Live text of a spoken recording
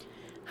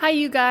Hi,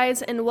 you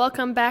guys, and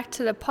welcome back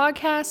to the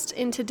podcast.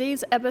 In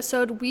today's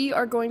episode, we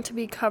are going to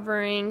be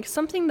covering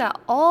something that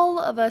all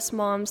of us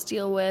moms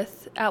deal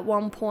with at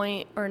one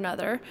point or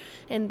another,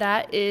 and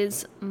that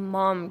is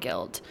mom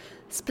guilt.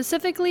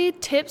 Specifically,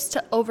 tips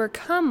to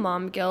overcome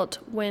mom guilt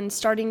when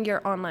starting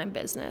your online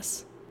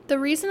business. The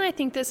reason I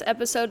think this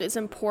episode is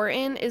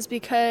important is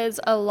because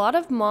a lot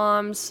of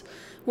moms,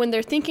 when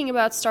they're thinking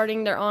about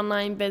starting their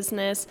online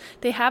business,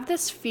 they have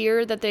this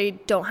fear that they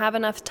don't have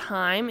enough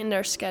time in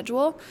their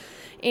schedule.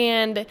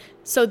 And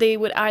so they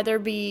would either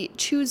be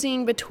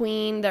choosing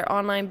between their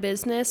online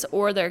business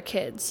or their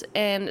kids.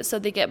 And so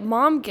they get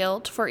mom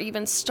guilt for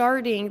even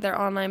starting their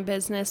online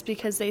business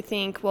because they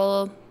think,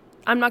 well,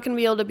 I'm not going to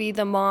be able to be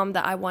the mom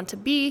that I want to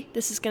be.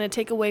 This is going to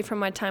take away from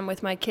my time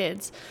with my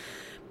kids.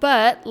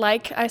 But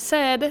like I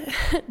said,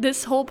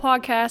 this whole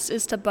podcast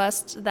is to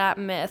bust that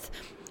myth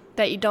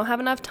that you don't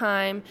have enough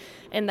time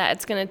and that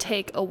it's going to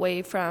take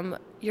away from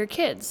your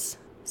kids.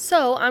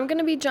 So I'm going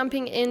to be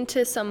jumping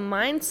into some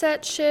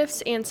mindset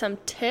shifts and some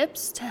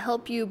tips to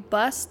help you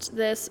bust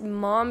this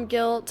mom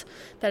guilt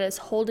that is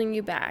holding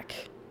you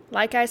back.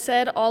 Like I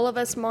said, all of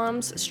us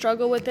moms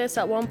struggle with this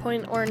at one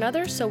point or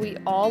another, so we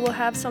all will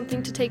have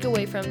something to take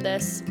away from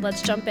this.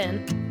 Let's jump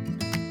in.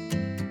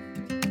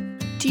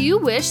 Do you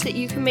wish that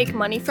you can make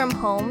money from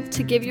home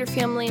to give your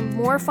family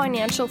more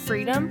financial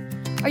freedom?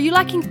 Are you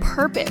lacking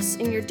purpose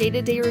in your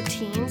day-to-day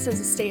routines as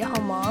a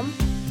stay-at-home mom?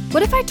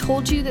 What if I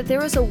told you that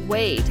there was a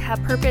way to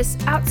have purpose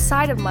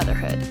outside of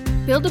motherhood?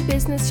 Build a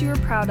business you are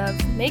proud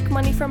of, make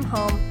money from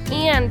home,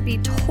 and be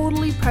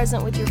totally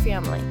present with your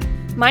family.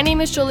 My name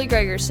is Jolie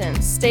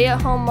Gregerson,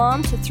 stay-at-home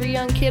mom to 3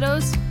 young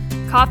kiddos,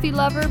 coffee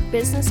lover,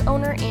 business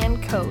owner,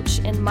 and coach.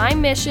 And my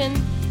mission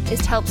is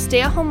to help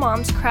stay-at-home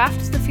moms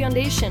craft the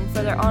foundation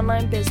for their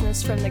online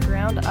business from the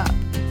ground up,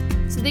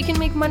 so they can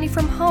make money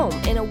from home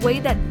in a way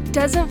that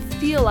doesn't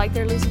feel like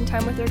they're losing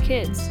time with their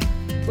kids,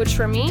 which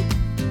for me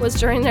was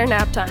during their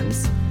nap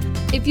times.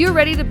 If you're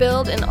ready to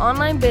build an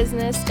online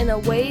business in a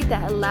way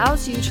that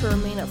allows you to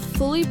remain a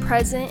fully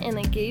present and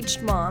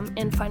engaged mom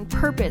and find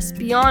purpose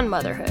beyond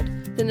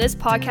motherhood, then this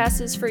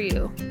podcast is for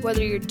you.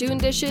 Whether you're doing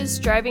dishes,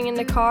 driving in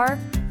the car,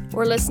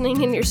 or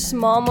listening in your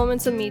small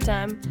moments of me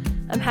time,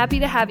 I'm happy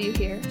to have you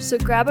here. So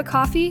grab a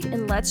coffee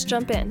and let's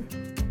jump in.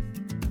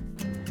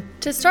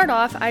 To start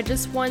off, I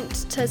just want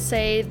to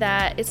say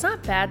that it's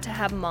not bad to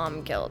have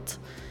mom guilt.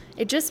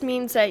 It just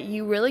means that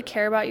you really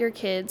care about your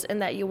kids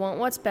and that you want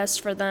what's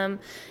best for them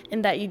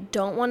and that you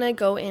don't want to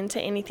go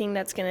into anything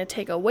that's going to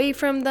take away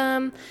from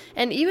them.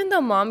 And even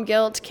though mom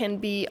guilt can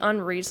be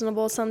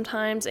unreasonable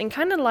sometimes and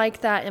kind of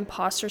like that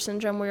imposter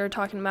syndrome we were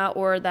talking about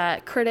or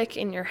that critic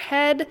in your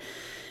head,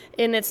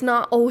 and it's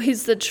not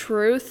always the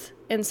truth,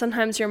 and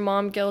sometimes your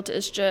mom guilt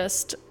is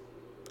just,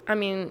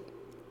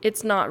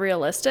 it's not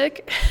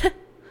realistic.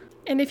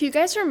 And if you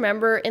guys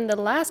remember in the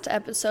last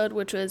episode,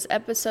 which was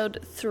episode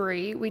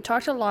 3, we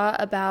talked a lot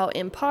about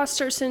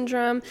imposter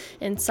syndrome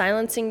and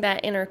silencing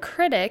that inner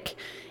critic.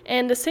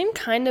 And the same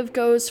kind of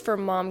goes for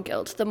mom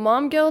guilt. The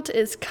mom guilt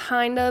is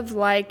kind of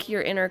like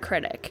your inner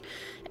critic.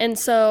 And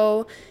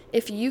so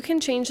if you can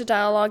change the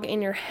dialogue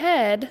in your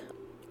head,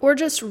 or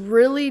just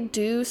really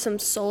do some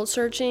soul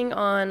searching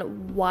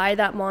on why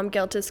that mom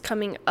guilt is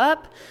coming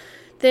up,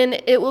 then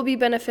it will be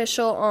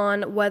beneficial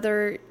on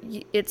whether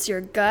it's your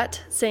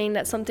gut saying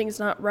that something's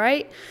not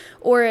right,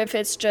 or if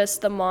it's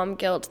just the mom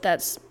guilt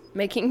that's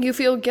making you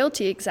feel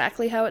guilty,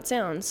 exactly how it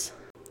sounds.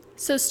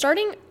 So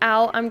starting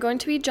out, I'm going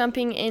to be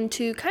jumping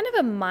into kind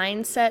of a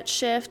mindset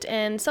shift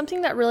and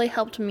something that really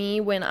helped me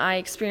when I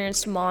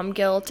experienced mom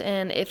guilt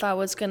and if I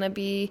was going to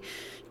be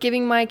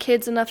giving my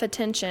kids enough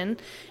attention.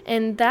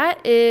 And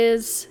that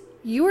is,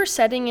 you are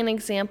setting an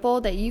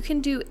example that you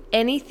can do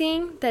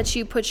anything that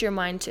you put your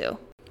mind to.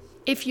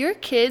 If your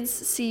kids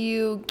see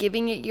you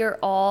giving it your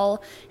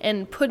all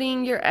and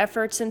putting your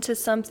efforts into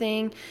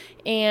something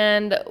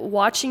and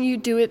watching you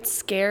do it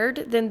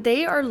scared, then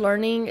they are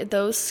learning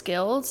those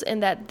skills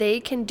and that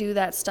they can do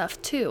that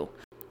stuff too.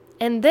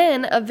 And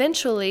then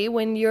eventually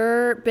when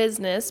your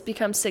business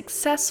becomes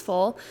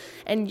successful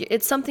and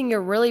it's something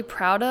you're really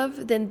proud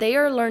of, then they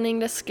are learning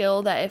the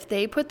skill that if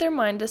they put their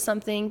mind to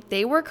something,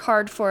 they work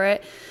hard for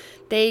it,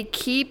 they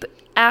keep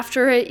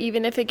after it,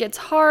 even if it gets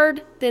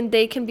hard, then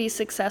they can be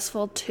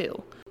successful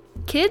too.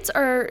 Kids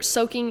are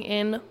soaking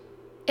in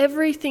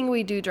everything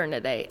we do during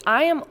the day.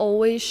 I am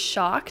always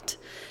shocked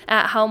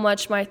at how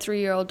much my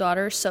 3-year-old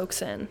daughter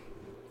soaks in.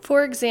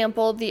 For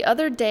example, the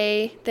other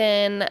day,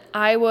 then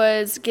I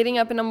was getting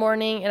up in the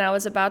morning and I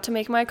was about to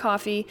make my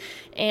coffee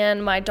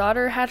and my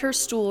daughter had her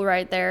stool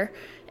right there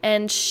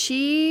and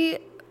she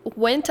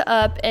went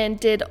up and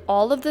did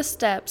all of the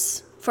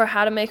steps for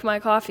how to make my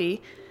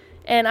coffee.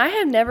 And I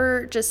have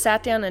never just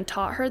sat down and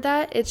taught her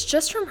that. It's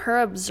just from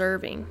her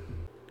observing.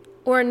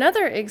 Or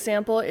another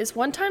example is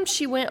one time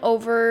she went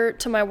over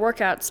to my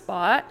workout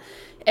spot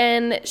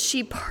and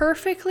she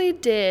perfectly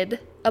did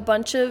a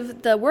bunch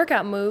of the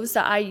workout moves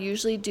that I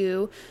usually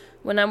do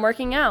when I'm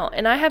working out.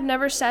 And I have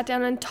never sat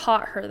down and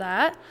taught her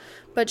that,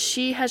 but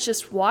she has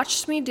just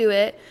watched me do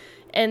it,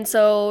 and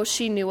so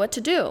she knew what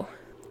to do.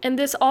 And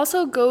this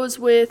also goes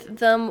with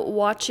them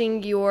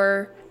watching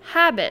your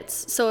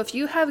habits. So if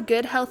you have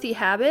good, healthy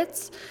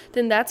habits,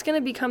 then that's going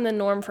to become the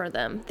norm for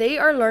them. They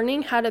are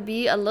learning how to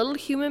be a little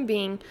human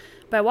being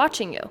by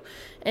watching you.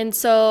 And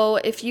so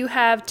if you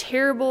have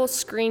terrible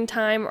screen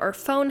time or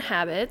phone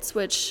habits,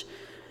 which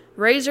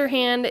raise your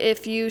hand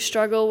if you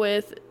struggle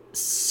with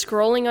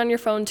scrolling on your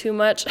phone too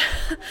much.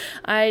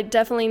 I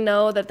definitely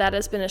know that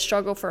has been a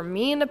struggle for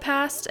me in the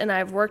past, and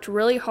I've worked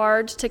really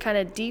hard to kind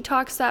of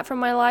detox that from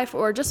my life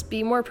or just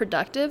be more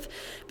productive,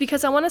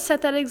 because I want to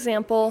set that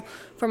example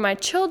for my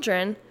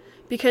children,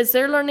 because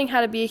they're learning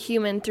how to be a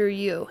human through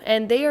you,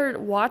 and they are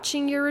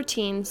watching your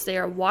routines, they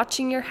are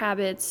watching your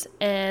habits,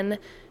 and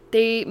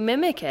they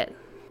mimic it.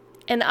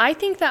 And I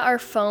think that our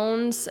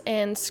phones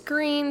and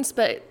screens,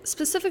 but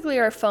specifically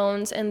our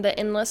phones and the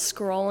endless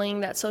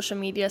scrolling that social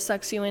media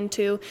sucks you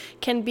into,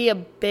 can be a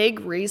big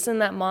reason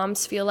that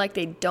moms feel like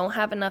they don't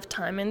have enough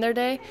time in their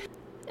day.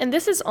 And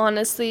this is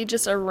honestly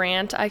just a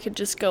rant I could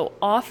just go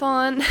off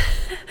on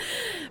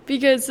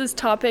because this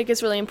topic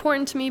is really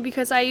important to me,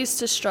 because I used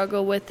to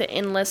struggle with the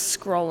endless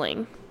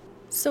scrolling.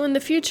 So in the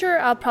future,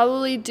 I'll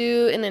probably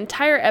do an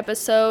entire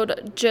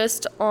episode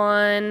just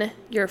on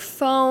your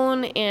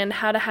phone and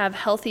how to have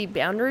healthy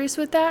boundaries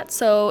with that.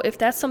 So if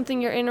that's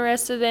something you're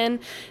interested in,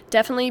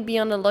 definitely be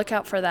on the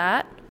lookout for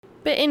that.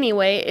 But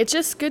anyway, it's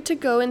just good to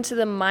go into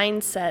the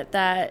mindset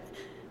that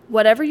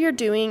whatever you're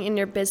doing in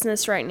your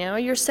business right now,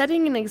 you're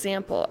setting an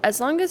example.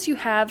 As long as you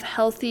have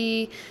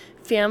healthy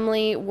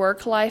family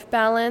work-life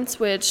balance,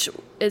 which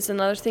is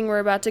another thing we're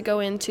about to go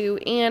into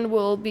and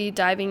we'll be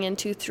diving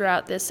into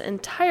throughout this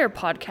entire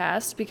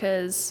podcast,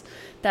 because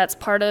that's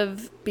part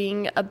of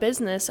being a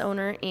business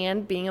owner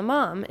and being a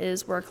mom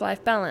is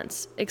work-life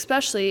balance,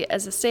 especially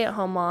as a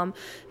stay-at-home mom,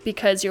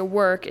 because your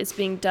work is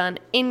being done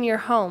in your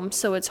home.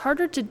 So it's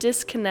harder to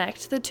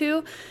disconnect the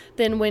two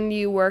than when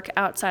you work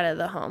outside of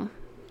the home.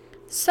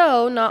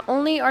 So not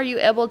only are you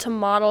able to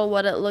model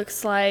what it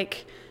looks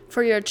like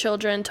for your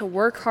children to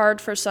work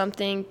hard for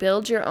something,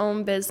 build your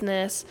own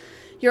business,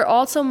 you're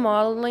also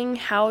modeling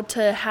how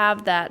to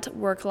have that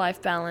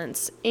work-life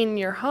balance in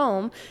your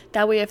home.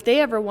 That way, if they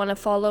ever want to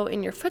follow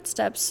in your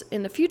footsteps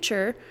in the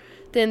future,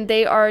 then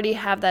they already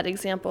have that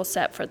example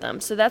set for them.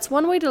 So that's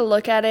one way to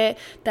look at it,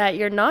 that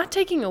you're not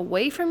taking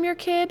away from your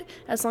kid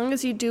as long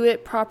as you do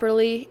it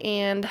properly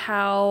and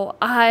how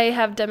I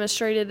have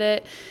demonstrated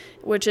it,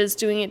 which is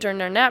doing it during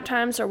their nap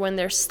times or when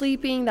they're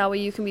sleeping. That way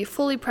you can be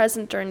fully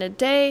present during the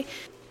day.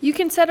 You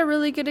can set a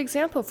really good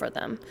example for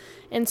them.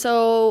 And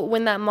so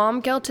when that mom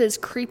guilt is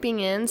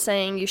creeping in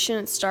saying you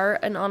shouldn't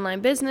start an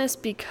online business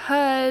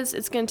because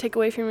it's going to take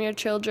away from your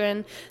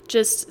children,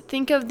 just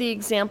think of the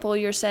example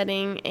you're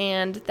setting,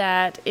 and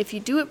that if you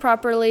do it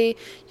properly,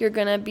 you're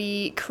going to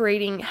be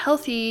creating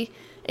healthy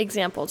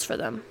examples for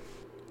them.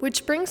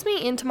 Which brings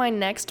me into my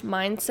next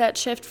mindset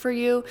shift for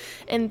you,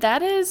 and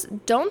that is,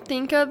 don't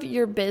think of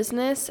your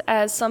business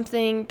as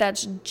something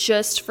that's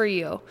just for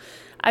you.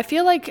 I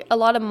feel like a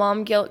lot of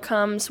mom guilt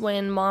comes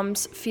when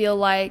moms feel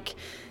like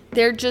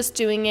they're just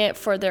doing it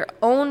for their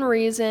own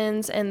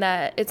reasons and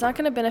that it's not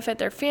going to benefit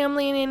their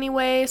family in any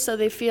way, so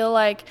they feel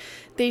like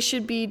they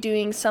should be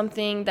doing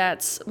something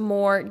that's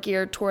more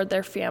geared toward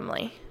their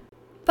family.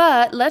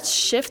 But let's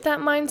shift that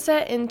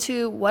mindset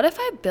into, what if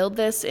I build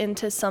this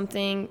into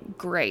something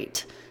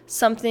great?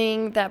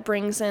 Something that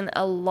brings in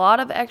a lot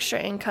of extra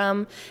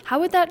income? How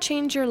would that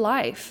change your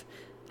life?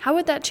 How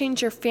would that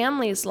change your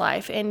family's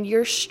life and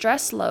your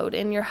stress load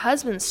and your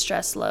husband's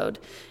stress load?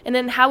 And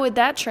then how would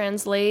that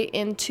translate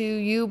into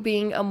you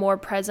being a more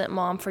present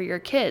mom for your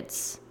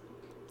kids?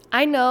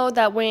 I know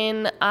that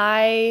when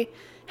I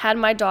had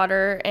my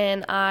daughter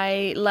and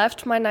I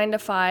left my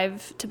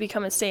 9-to-5 to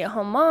become a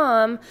stay-at-home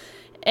mom,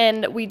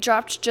 and we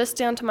dropped just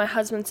down to my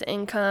husband's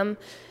income,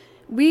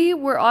 we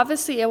were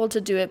obviously able to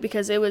do it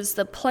because it was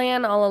the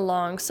plan all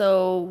along.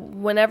 So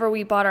whenever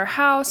we bought our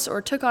house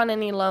or took on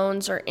any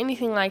loans or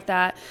anything like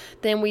that,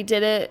 then we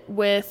did it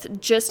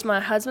with just my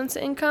husband's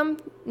income,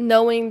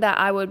 knowing that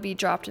I would be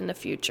dropped in the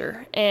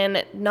future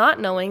and not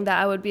knowing that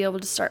I would be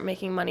able to start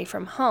making money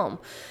from home.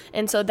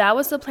 And so that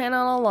was the plan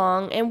all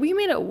along, and we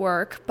made it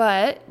work,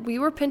 but we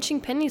were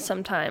pinching pennies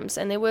sometimes,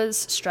 and it was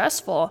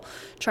stressful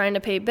trying to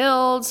pay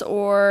bills,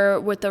 or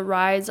with the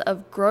rise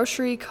of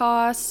grocery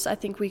costs. I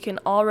think we can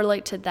all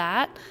relate to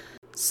that.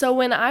 So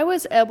when I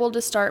was able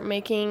to start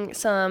making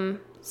some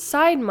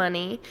side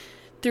money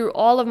through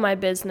all of my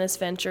business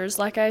ventures,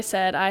 like I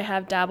said, I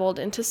have dabbled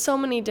into so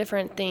many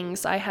different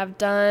things. I have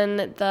done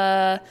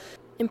the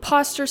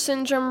imposter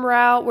syndrome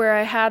route, where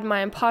I had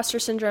my imposter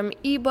syndrome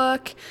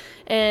ebook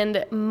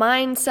and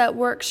mindset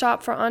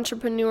workshop for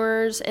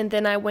entrepreneurs, and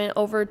then I went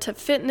over to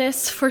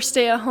fitness for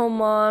stay-at-home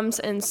moms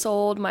and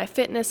sold my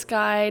fitness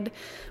guide,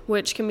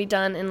 which can be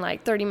done in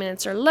like 30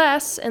 minutes or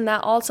less, and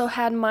that also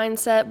had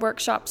mindset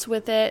workshops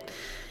with it.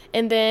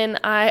 And then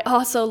I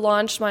also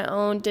launched my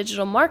own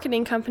digital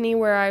marketing company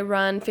where I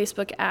run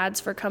Facebook ads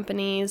for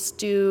companies,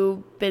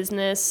 do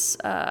business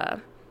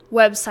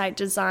website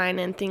design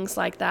and things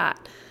like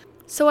that.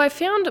 So I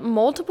found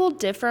multiple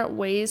different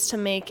ways to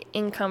make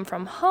income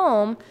from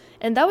home,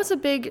 and that was a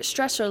big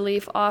stress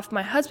relief off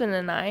my husband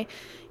and I.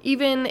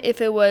 Even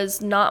if it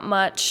was not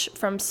much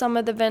from some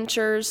of the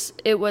ventures,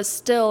 it was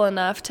still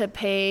enough to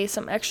pay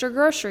some extra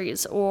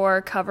groceries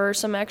or cover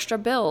some extra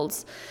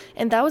bills.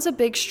 And that was a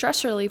big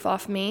stress relief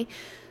off me.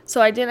 So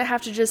I didn't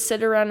have to just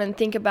sit around and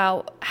think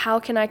about how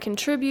can I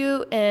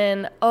contribute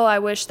and, oh, I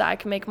wish that I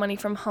could make money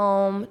from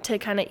home to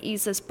kind of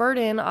ease this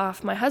burden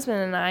off my husband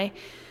and I.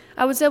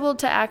 I was able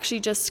to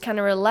actually just kind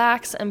of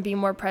relax and be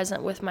more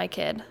present with my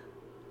kid.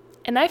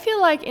 And I feel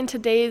like in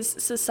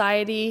today's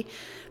society,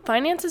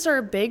 finances are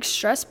a big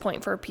stress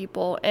point for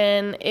people,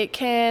 and it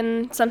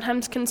can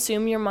sometimes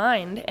consume your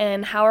mind.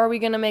 And how are we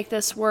going to make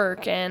this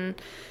work?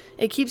 And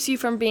it keeps you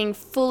from being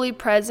fully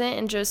present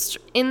and just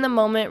in the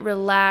moment,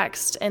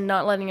 relaxed and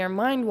not letting your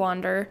mind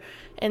wander.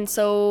 And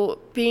so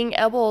being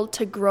able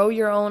to grow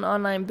your own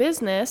online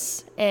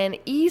business and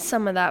ease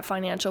some of that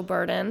financial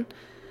burden,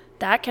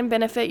 that can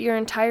benefit your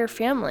entire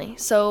family.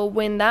 So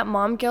when that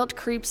mom guilt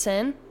creeps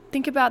in,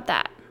 think about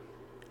that.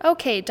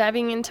 Okay,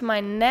 diving into my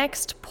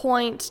next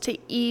point to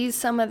ease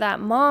some of that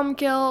mom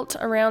guilt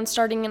around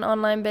starting an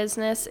online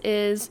business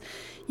is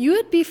you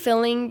would be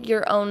filling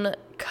your own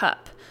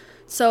cup.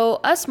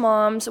 So us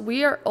moms,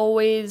 we are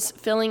always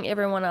filling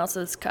everyone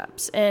else's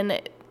cups,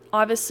 and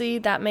obviously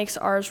that makes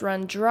ours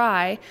run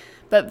dry,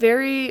 but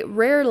very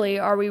rarely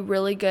are we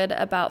really good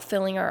about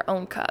filling our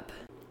own cup.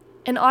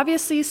 And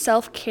obviously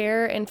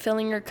self-care and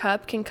filling your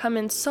cup can come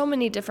in so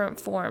many different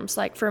forms.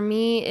 Like for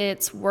me,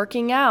 it's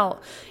working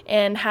out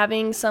and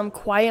having some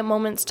quiet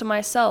moments to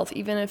myself,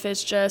 even if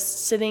it's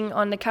just sitting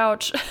on the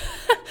couch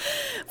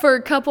for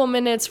a couple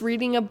minutes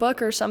reading a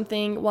book or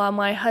something while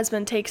my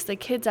husband takes the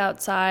kids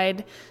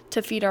outside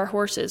to feed our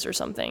horses or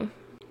something.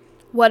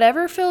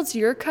 Whatever fills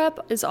your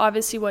cup is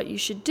obviously what you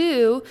should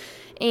do,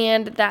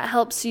 and that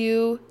helps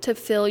you to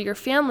fill your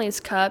family's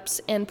cups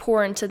and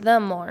pour into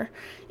them more.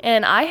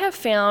 And I have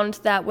found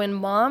that when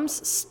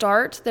moms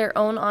start their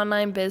own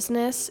online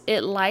business,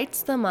 it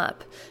lights them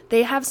up.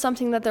 They have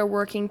something that they're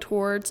working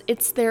towards.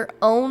 It's their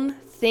own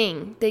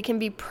thing. They can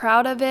be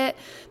proud of it.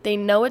 They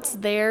know it's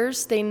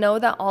theirs. They know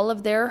that all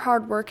of their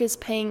hard work is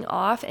paying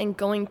off and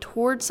going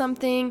towards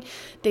something.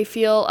 They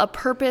feel a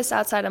purpose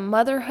outside of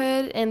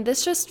motherhood, and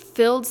this just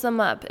fills them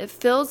up. It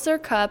fills their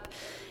cup,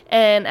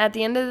 and at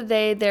the end of the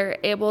day, they're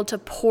able to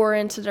pour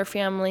into their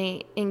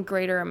family in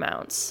greater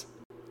amounts.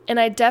 And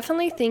I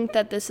definitely think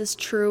that this is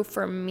true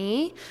for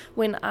me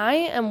when I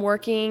am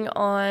working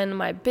on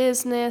my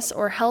business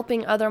or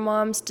helping other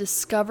moms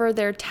discover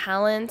their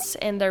talents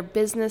and their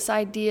business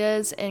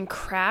ideas and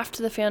craft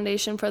the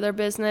foundation for their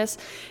business.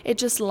 It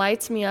just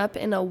lights me up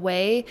in a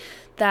way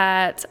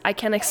that I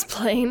can't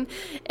explain,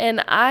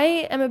 and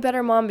I am a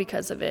better mom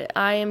because of it.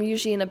 I am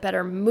usually in a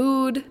better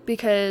mood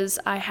because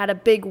I had a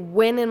big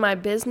win in my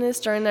business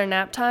during their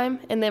nap time,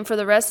 and then for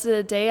the rest of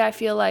the day I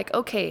feel like,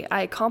 okay,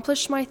 I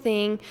accomplished my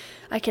thing.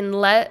 I can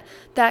let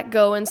that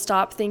go and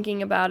stop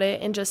thinking about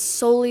it and just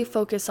solely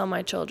focus on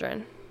my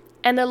children.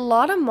 And a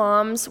lot of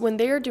moms, when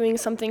they are doing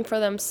something for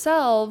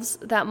themselves,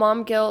 that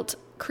mom guilt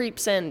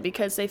creeps in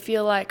because they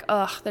feel like,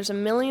 there's a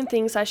million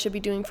things I should be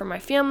doing for my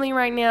family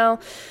right now.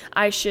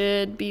 I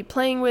should be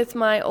playing with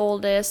my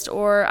oldest,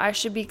 or I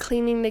should be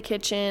cleaning the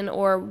kitchen,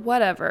 or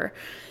whatever.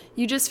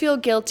 You just feel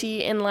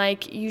guilty and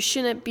like you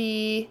shouldn't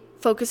be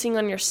focusing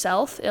on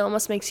yourself. It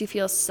almost makes you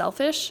feel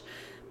selfish.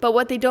 But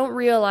what they don't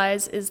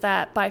realize is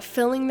that by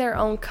filling their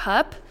own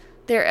cup,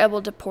 they're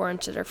able to pour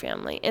into their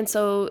family. And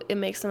so it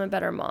makes them a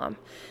better mom.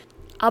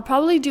 I'll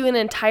probably do an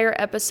entire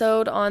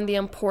episode on the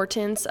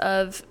importance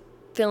of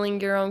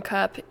filling your own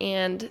cup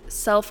and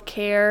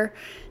self-care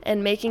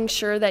and making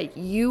sure that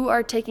you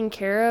are taken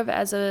care of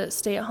as a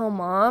stay-at-home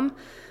mom,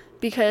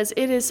 because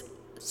it is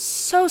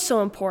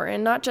so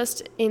important, not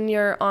just in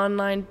your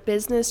online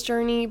business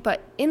journey,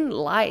 but in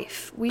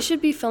life. We should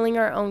be filling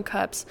our own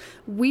cups.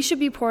 We should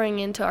be pouring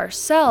into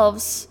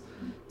ourselves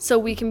so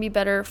we can be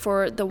better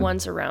for the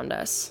ones around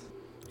us.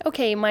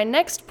 Okay, my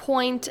next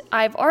point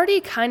I've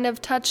already kind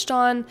of touched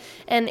on,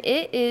 and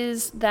it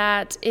is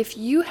that if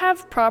you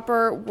have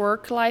proper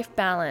work-life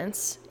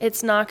balance,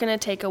 it's not going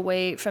to take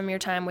away from your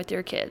time with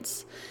your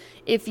kids.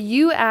 If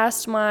you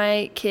asked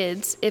my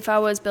kids if I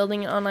was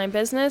building an online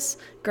business,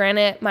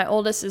 granted, my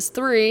oldest is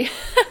 3,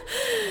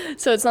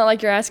 so it's not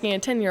like you're asking a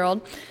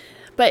 10-year-old,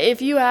 but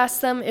if you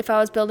asked them if I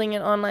was building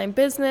an online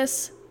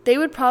business, they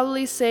would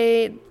probably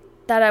say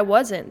that I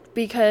wasn't,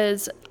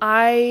 because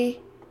I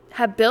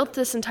have built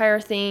this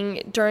entire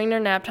thing during their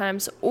nap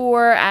times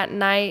or at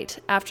night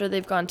after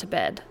they've gone to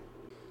bed.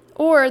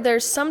 Or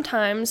there's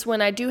sometimes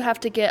when I do have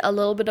to get a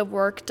little bit of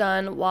work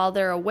done while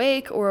they're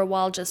awake or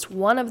while just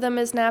one of them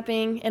is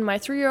napping. And my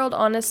 3-year-old,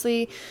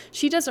 honestly,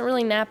 she doesn't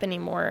really nap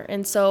anymore.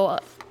 And so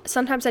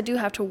sometimes I do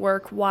have to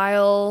work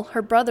while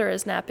her brother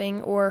is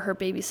napping or her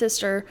baby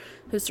sister,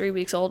 who's 3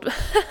 weeks old.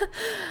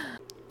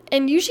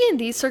 And usually in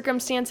these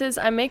circumstances,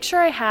 I make sure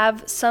I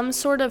have some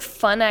sort of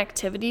fun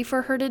activity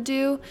for her to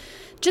do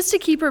just to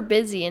keep her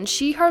busy. And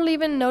she hardly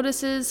even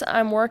notices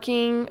I'm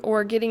working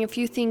or getting a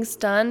few things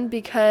done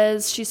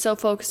because she's so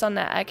focused on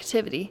that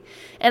activity.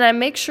 And I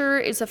make sure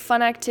it's a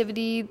fun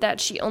activity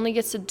that she only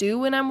gets to do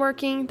when I'm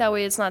working. That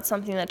way it's not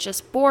something that's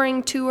just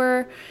boring to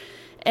her.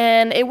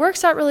 And it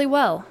works out really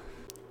well.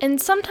 And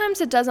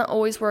sometimes it doesn't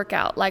always work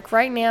out. Like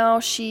right now,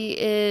 she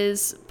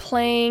is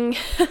playing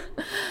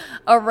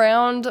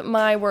around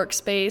my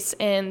workspace.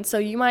 And so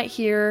you might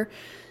hear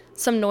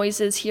some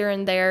noises here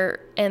and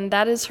there, and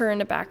that is her in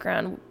the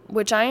background,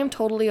 which I am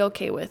totally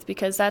okay with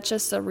because that's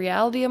just the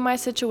reality of my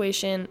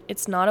situation.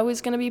 It's not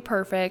always going to be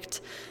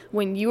perfect.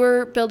 When you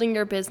are building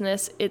your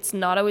business, it's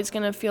not always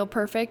going to feel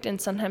perfect, and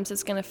sometimes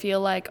it's going to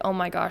feel like, oh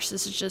my gosh,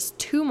 this is just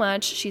too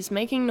much. She's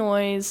making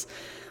noise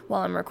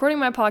while I'm recording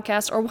my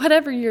podcast or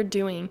whatever you're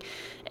doing,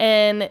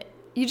 and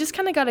you just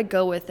kind of got to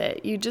go with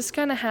it. You just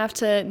kind of have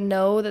to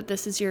know that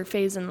this is your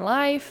phase in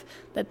life,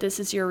 that this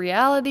is your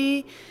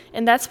reality.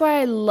 And that's why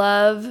I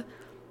love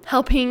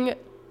helping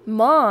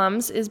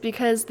moms, is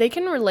because they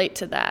can relate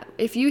to that.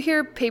 If you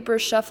hear paper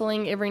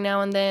shuffling every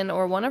now and then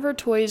or one of her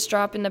toys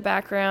drop in the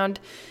background,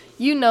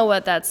 you know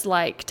what that's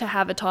like to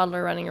have a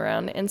toddler running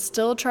around and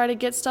still try to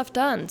get stuff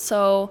done.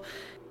 So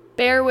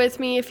bear with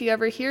me if you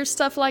ever hear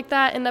stuff like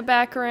that in the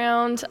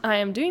background. I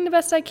am doing the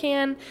best I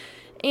can.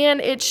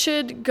 And it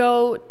should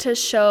go to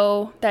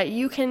show that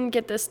you can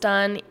get this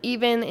done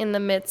even in the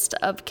midst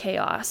of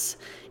chaos.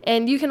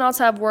 And you can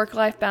also have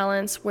work-life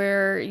balance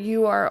where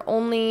you are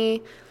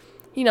only,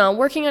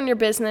 working on your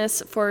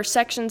business for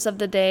sections of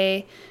the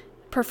day,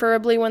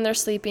 preferably when they're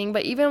sleeping.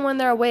 But even when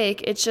they're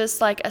awake, it's just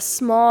like a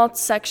small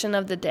section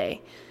of the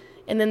day.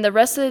 And then the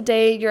rest of the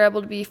day, you're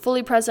able to be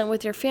fully present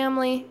with your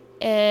family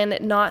and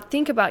not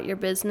think about your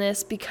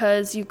business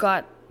because you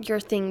got your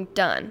thing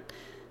done.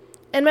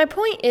 And my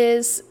point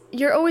is,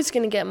 you're always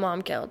going to get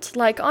mom guilt.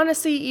 Like,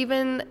 honestly,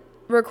 even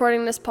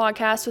recording this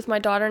podcast with my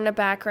daughter in the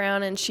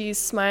background and she's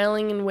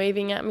smiling and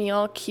waving at me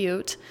all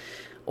cute,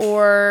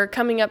 or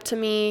coming up to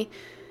me,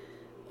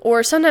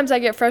 or sometimes I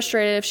get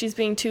frustrated if she's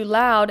being too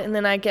loud, and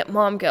then I get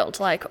mom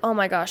guilt. Like, oh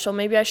my gosh, well,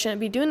 maybe I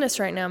shouldn't be doing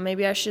this right now.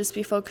 Maybe I should just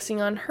be focusing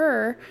on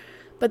her.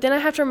 But then I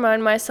have to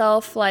remind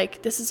myself,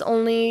 like, this is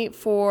only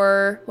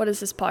for, what is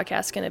this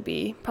podcast going to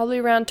be? Probably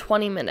around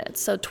 20 minutes.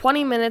 So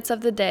 20 minutes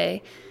of the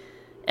day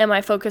am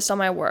I focused on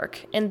my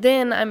work, and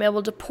then I'm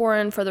able to pour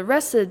in for the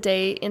rest of the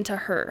day into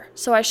her.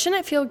 So I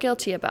shouldn't feel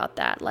guilty about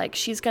that. Like,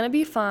 she's going to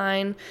be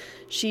fine.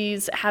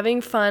 She's having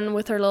fun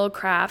with her little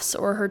crafts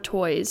or her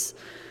toys,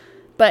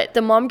 but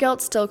the mom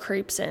guilt still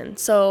creeps in.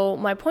 So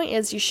my point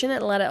is, you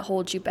shouldn't let it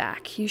hold you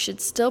back. You should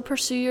still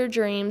pursue your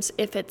dreams.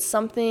 If it's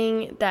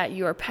something that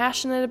you are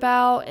passionate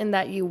about and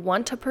that you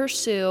want to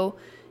pursue,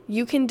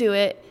 you can do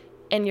it.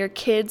 And your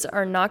kids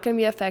are not going to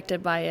be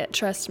affected by it.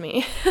 Trust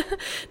me.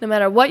 No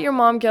matter what your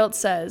mom guilt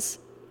says,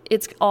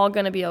 it's all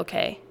going to be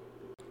okay.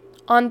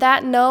 On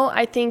that note,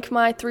 I think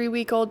my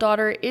 3-week-old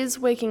daughter is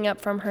waking up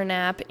from her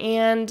nap,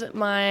 and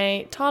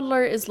my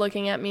toddler is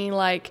looking at me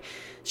like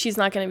she's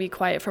not going to be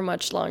quiet for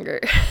much longer.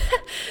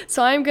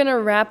 So I'm going to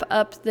wrap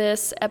up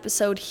this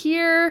episode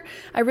here.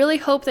 I really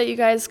hope that you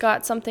guys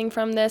got something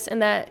from this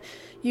and that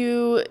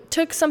you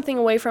took something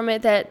away from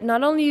it that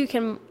not only you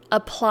can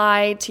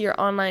apply to your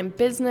online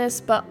business,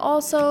 but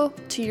also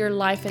to your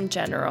life in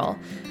general.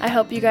 I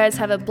hope you guys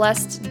have a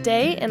blessed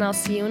day, and I'll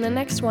see you in the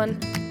next one.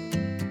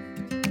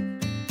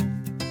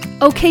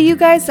 Okay, you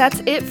guys, that's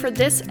it for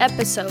this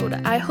episode.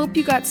 I hope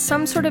you got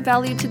some sort of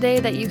value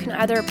today that you can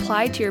either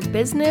apply to your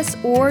business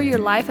or your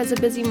life as a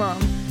busy mom.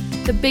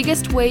 The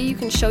biggest way you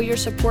can show your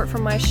support for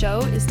my show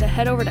is to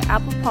head over to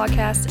Apple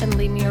Podcasts and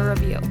leave me a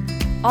review.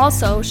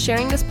 Also,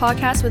 sharing this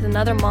podcast with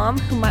another mom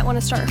who might want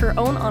to start her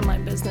own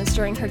online business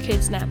during her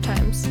kids' nap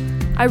times.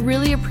 I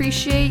really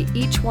appreciate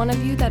each one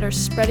of you that are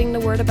spreading the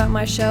word about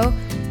my show,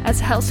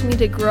 as it helps me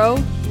to grow,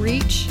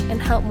 reach,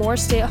 and help more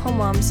stay-at-home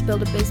moms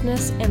build a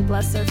business and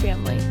bless their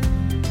family.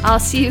 I'll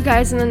see you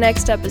guys in the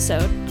next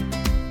episode.